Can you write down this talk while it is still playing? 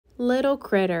little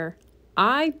critter,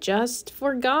 I just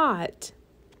forgot.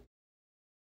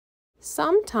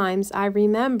 Sometimes I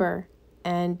remember,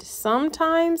 and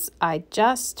sometimes I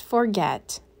just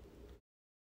forget.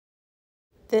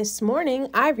 This morning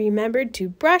I remembered to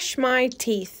brush my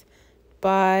teeth,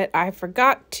 but I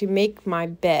forgot to make my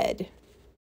bed.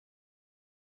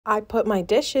 I put my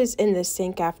dishes in the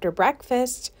sink after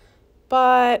breakfast,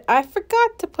 but I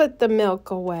forgot to put the milk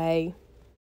away.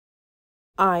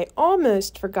 I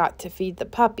almost forgot to feed the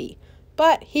puppy,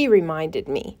 but he reminded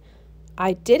me.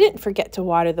 I didn't forget to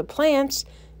water the plants.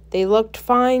 They looked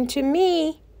fine to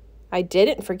me. I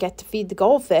didn't forget to feed the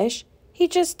goldfish. He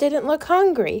just didn't look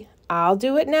hungry. I'll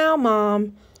do it now,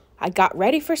 Mom. I got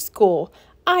ready for school.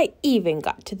 I even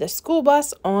got to the school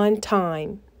bus on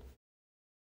time.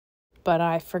 But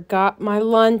I forgot my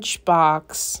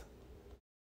lunchbox.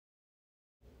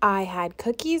 I had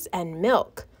cookies and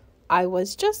milk. I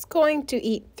was just going to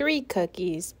eat 3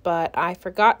 cookies, but I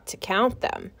forgot to count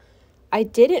them. I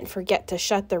didn't forget to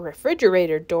shut the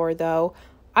refrigerator door, though.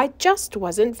 I just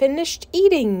wasn't finished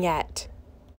eating yet.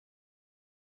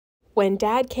 When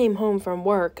Dad came home from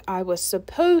work, I was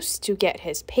supposed to get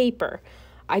his paper.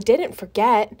 I didn't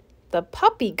forget. The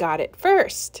puppy got it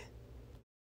first.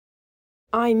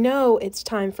 I know it's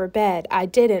time for bed. I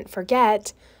didn't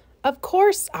forget. Of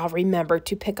course, I'll remember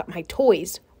to pick up my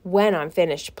toys when I'm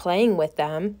finished playing with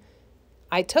them.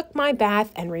 I took my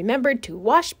bath and remembered to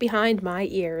wash behind my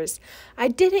ears. I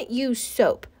didn't use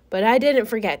soap, but I didn't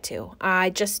forget to. I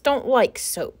just don't like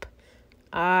soap.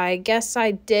 I guess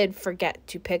I did forget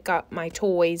to pick up my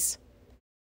toys.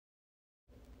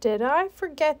 Did I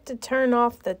forget to turn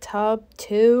off the tub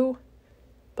too?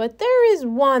 But there is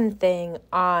one thing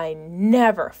I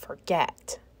never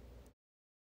forget.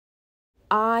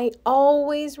 I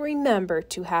always remember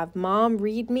to have Mom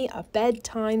read me a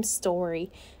bedtime story,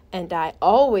 and I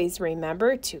always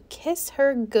remember to kiss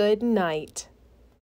her good night.